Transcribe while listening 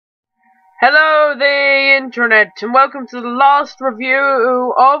Hello, the internet, and welcome to the last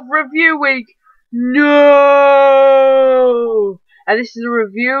review of Review Week. No! And this is a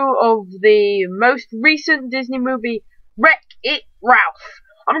review of the most recent Disney movie, Wreck-It Ralph.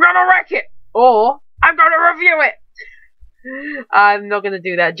 I'm gonna wreck it, or I'm gonna review it. I'm not gonna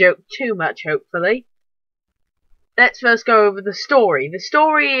do that joke too much, hopefully. Let's first go over the story. The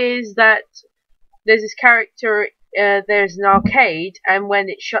story is that there's this character. There's an arcade, and when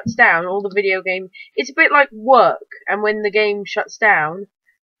it shuts down, all the video game, it's a bit like work, and when the game shuts down,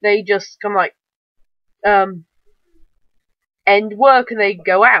 they just come like, end work and they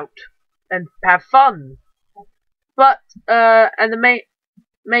go out and have fun. But, and the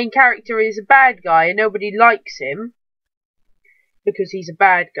main character is a bad guy, and nobody likes him, because he's a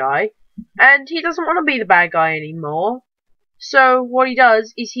bad guy, and he doesn't want to be the bad guy anymore. So, what he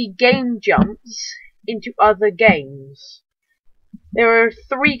does is he game jumps into other games. There are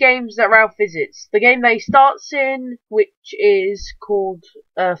 3 games that Ralph visits. The game that he starts in, which is called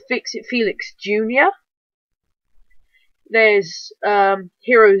Fix-It Felix Jr. There's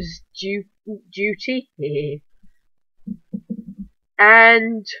Hero's Duty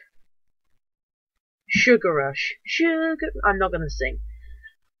and Sugar Rush. I'm not gonna sing.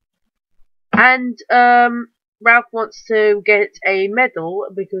 And Ralph wants to get a medal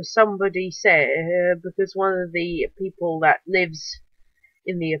because somebody said, because one of the people that lives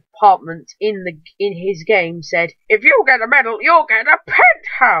in the apartment in his game said, if you get a medal, you'll get a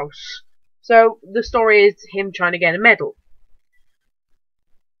penthouse. So the story is him trying to get a medal.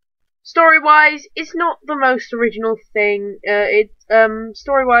 Story-wise, it's not the most original thing.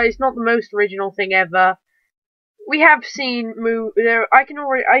 Story-wise, not the most original thing ever. We have seen I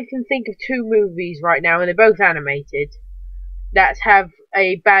can think of 2 movies right now, and they're both animated, that have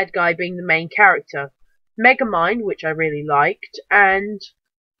a bad guy being the main character. Megamind, which I really liked, and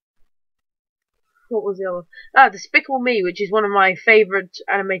what was the other? Despicable Me, which is one of my favourite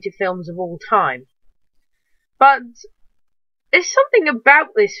animated films of all time. But there's something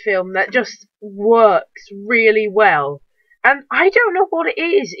about this film that just works really well, and I don't know what it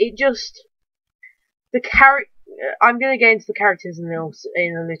is. It just, the character. I'm going to get into the characters in a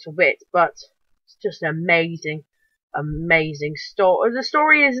little bit, but it's just an amazing story. The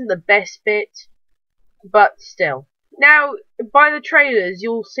story isn't the best bit, but still. Now, by the trailers,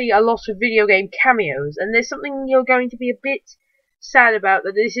 you'll see a lot of video game cameos, and there's something you're going to be a bit sad about,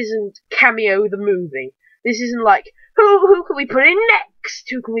 that this isn't Cameo the movie. This isn't like, who can we put in next?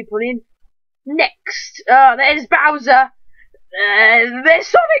 Who can we put in next? There's Bowser. There's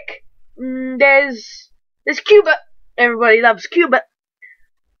Sonic. There's Cuba. Everybody loves Cuba.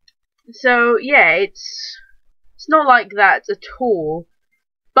 So yeah, it's not like that at all.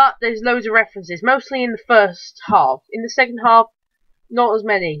 But there's loads of references, mostly in the first half. In the second half, not as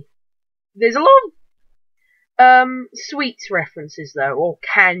many. There's a lot of sweets references though, or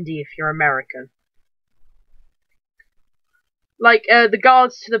candy if you're American. Like the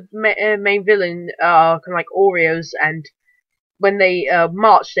guards to the main villain are kind of like Oreos, and when they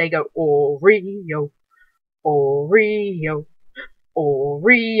march, they go Oreo. Oreo,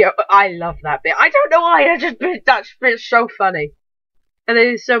 Oreo. I love that bit. I don't know why, that bit's so funny. And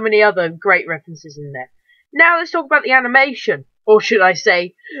there's so many other great references in there. Now let's talk about the animation. Or should I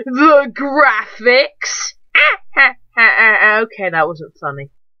say, the graphics? Okay, that wasn't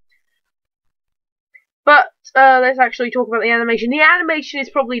funny. But let's actually talk about the animation. The animation is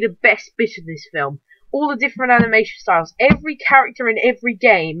probably the best bit of this film. All the different animation styles. Every character in every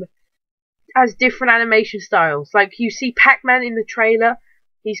game has different animation styles. Like, you see Pac-Man in the trailer,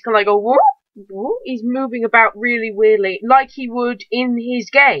 he's kind of like, he's moving about really weirdly, like he would in his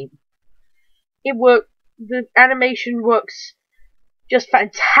game. The animation works just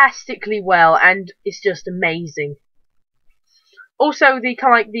fantastically well, and it's just amazing. Also, the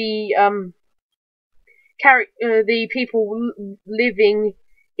kind of like the people living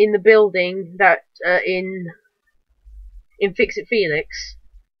in the building that in Fix-It Felix,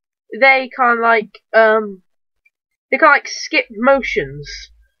 they kind of like skip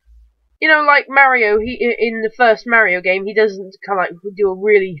motions. You know, like Mario, in the first Mario game, he doesn't kind of like do a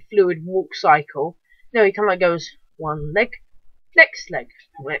really fluid walk cycle. No, he kind of like goes one leg, next leg,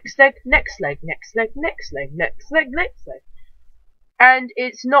 next leg, next leg, next leg, next leg, next leg, next leg. And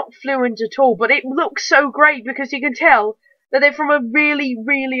it's not fluent at all, but it looks so great because you can tell that they're from a really,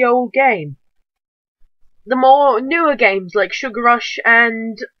 really old game. The more newer games like Sugar Rush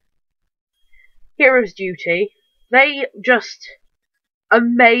and Hero's Duty, they just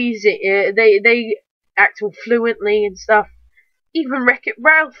amazing. They act all fluently and stuff. Even Wreck-It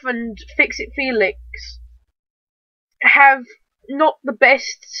Ralph and Fix-It Felix have not the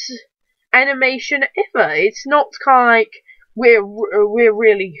best animation ever. It's not kind of like we're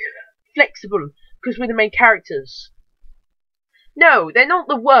really flexible because we're the main characters. No, they're not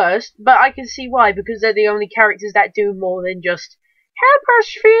the worst, but I can see why, because they're the only characters that do more than just help us,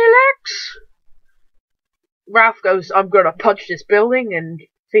 Felix. Ralph goes, I'm gonna punch this building, and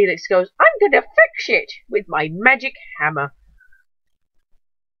Felix goes, I'm gonna fix it with my magic hammer.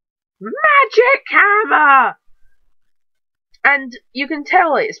 Magic hammer! And you can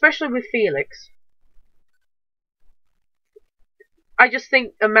tell it, especially with Felix. I just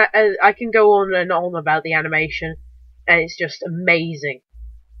think I can go on and on about the animation, and it's just amazing.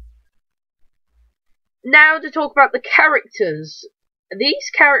 Now to talk about the characters. These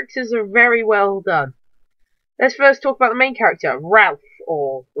characters are very well done. Let's first talk about the main character, Ralph,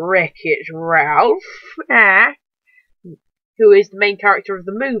 or Wreck-It Ralph, who is the main character of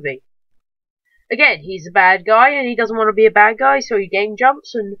the movie. Again, he's a bad guy, and he doesn't want to be a bad guy, so he game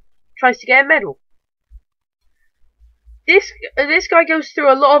jumps and tries to get a medal. This guy goes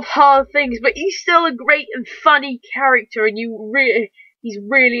through a lot of hard things, but he's still a great and funny character, and he's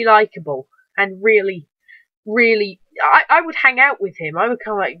really likable, and really, I would hang out with him. I would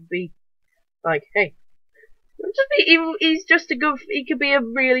kind of like be like, hey, he's just he could be a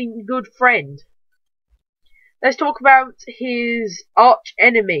really good friend. Let's talk about his arch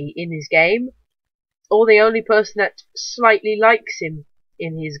enemy in his game, or the only person that slightly likes him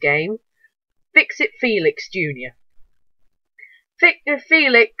in his game, Fix-It Felix Jr.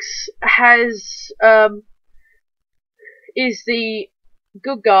 Felix is the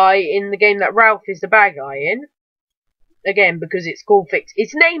good guy in the game that Ralph is the bad guy in. Again, because it's called Fix.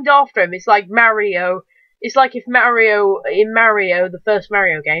 It's named after him. It's like Mario. It's like if Mario, the first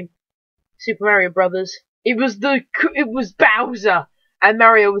Mario game, Super Mario Brothers, it was Bowser and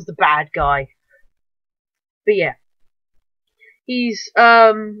Mario was the bad guy. But yeah, he's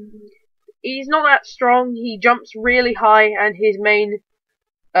not that strong. He jumps really high, and his main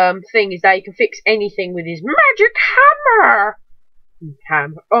thing is that he can fix anything with his magic hammer.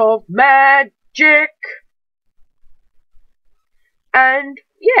 Hammer of magic. And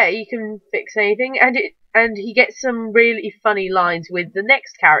yeah, he can fix anything, and he gets some really funny lines with the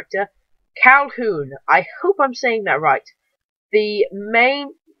next character, Calhoun. I hope I'm saying that right. The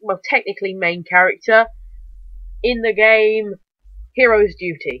technically main character in the game Hero's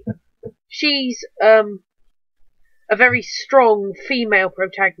Duty. She's a very strong female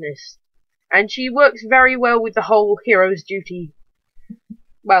protagonist, and she works very well with the whole Hero's Duty.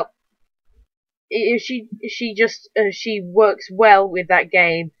 Well, she works well with that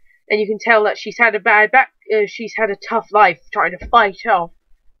game, and you can tell that she's had she's had a tough life trying to fight off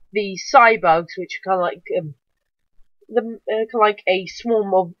the cybugs, which are kind of like a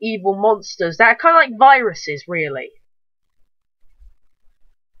swarm of evil monsters that are kind of like viruses, really.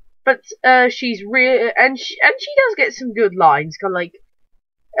 But she's real, and she does get some good lines, kind of like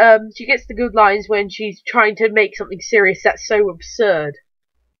she gets the good lines when she's trying to make something serious that's so absurd.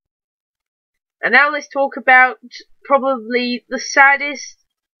 And now let's talk about probably the saddest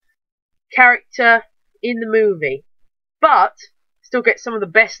character in the movie, but still gets some of the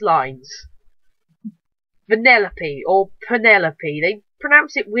best lines. Vanellope, or Penelope. They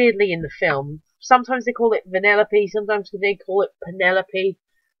pronounce it weirdly in the film. Sometimes they call it Vanellope, sometimes they call it Penelope.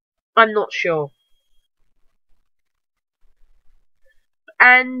 I'm not sure.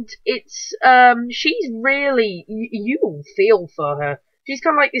 And it's, she's really, you feel for her. She's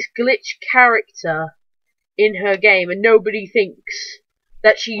kind of like this glitch character in her game, and nobody thinks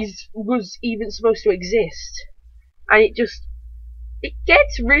that was even supposed to exist. And it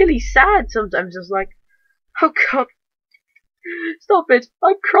gets really sad sometimes. It's like, oh god, stop it,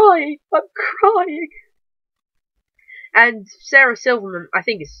 I'm crying. And Sarah Silverman,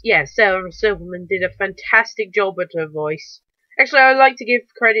 Sarah Silverman did a fantastic job at her voice. Actually, I'd like to give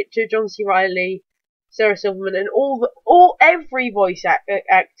credit to John C. Reilly, Sarah Silverman, and every voice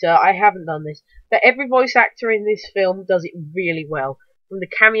actor. I haven't done this, but every voice actor in this film does it really well, from the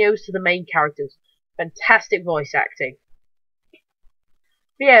cameos to the main characters. Fantastic voice acting.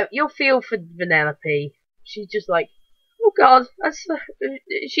 But yeah, you'll feel for Vanellope. She's just like, oh god,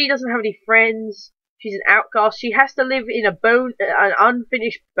 she doesn't have any friends. She's an outcast. She has to live in an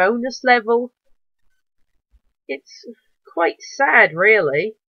unfinished bonus level. It's quite sad,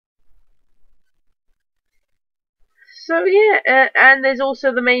 really. So yeah, and there's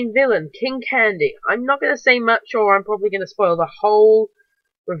also the main villain, King Candy. I'm not going to say much, or I'm probably going to spoil the whole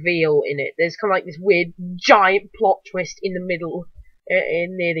reveal in it. There's kind of like this weird giant plot twist in the middle,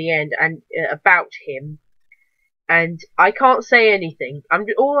 near the end, and about him. And I can't say anything.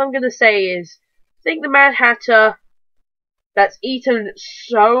 All I'm going to say is, I think the Mad Hatter that's eaten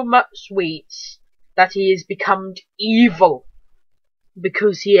so much sweets that he has become evil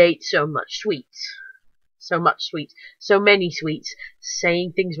because he ate so much sweets. So much sweets. So many sweets.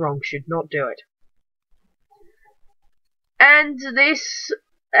 Saying things wrong should not do it. And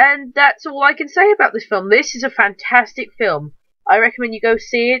that's all I can say about this film. This is a fantastic film. I recommend you go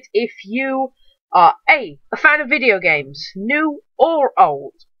see it if you are A fan of video games, new or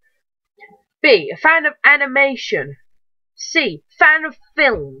old. B, a fan of animation. C, fan of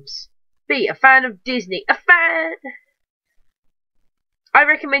films. B, a fan of Disney. I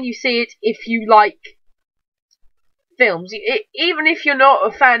recommend you see it if you like films. Even if you're not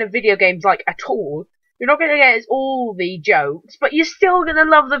a fan of video games like at all, you're not going to get all the jokes, but you're still going to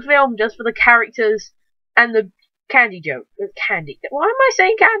love the film just for the characters and the candy joke. Candy. Why am I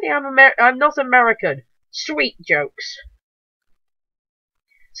saying candy? I'm not American. Sweet jokes.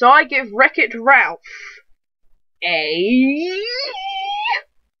 So I give Wreck-It Ralph a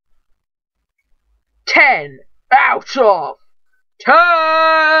 10 out of 10.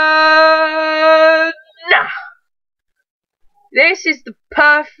 This is the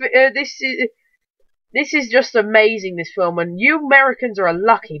perfect. This is just amazing. This film, and you Americans are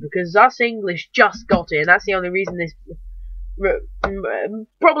lucky because us English just got it, and that's the only reason this.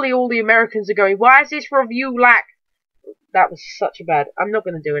 Probably all the Americans are going, why is this review lack? That was such a bad. I'm not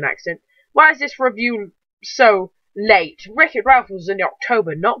going to do an accent. Why is this review so late? Wreck-It Ralph was in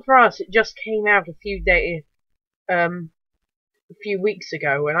October, not for us. It just came out a few weeks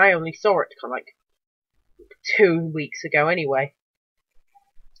ago, and I only saw it kind of like 2 weeks ago anyway.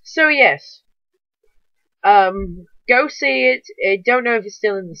 So yes, go see it. I don't know if it's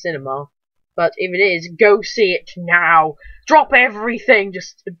still in the cinema, but if it is, go see it now. Drop everything.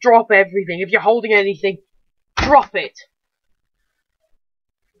 Just drop everything. If you're holding anything, drop it.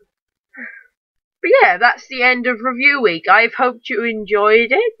 But yeah, that's the end of review week. I've hoped you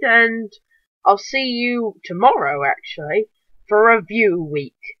enjoyed it, and I'll see you tomorrow actually for review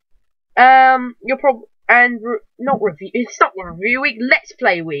week. You'll probably it's not review week, let's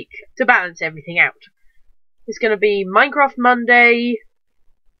play week to balance everything out. It's gonna be Minecraft Monday,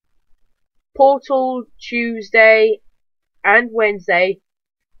 Portal Tuesday and Wednesday,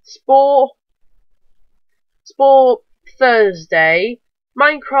 Spore Thursday,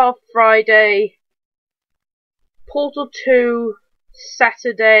 Minecraft Friday, Portal 2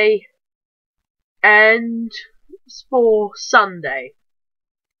 Saturday, and Spore Sunday.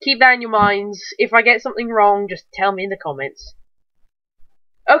 Keep that in your minds. If I get something wrong, just tell me in the comments.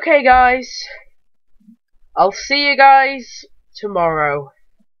 Okay, guys. I'll see you guys tomorrow.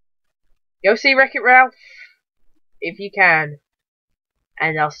 Go see Wreck-It Ralph if you can.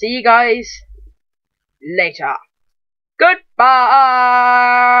 And I'll see you guys later. Goodbye!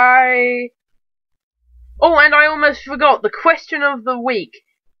 Oh, and I almost forgot the question of the week.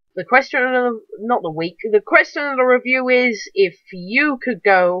 The question of the review is, if you could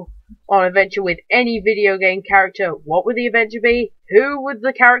go on an adventure with any video game character, what would the adventure be? Who would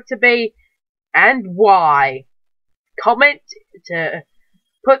the character be? And why? Comment to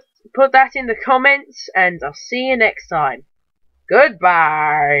put that in the comments, and I'll see you next time.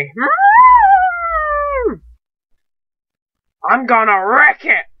 Goodbye. I'm gonna wreck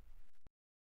it.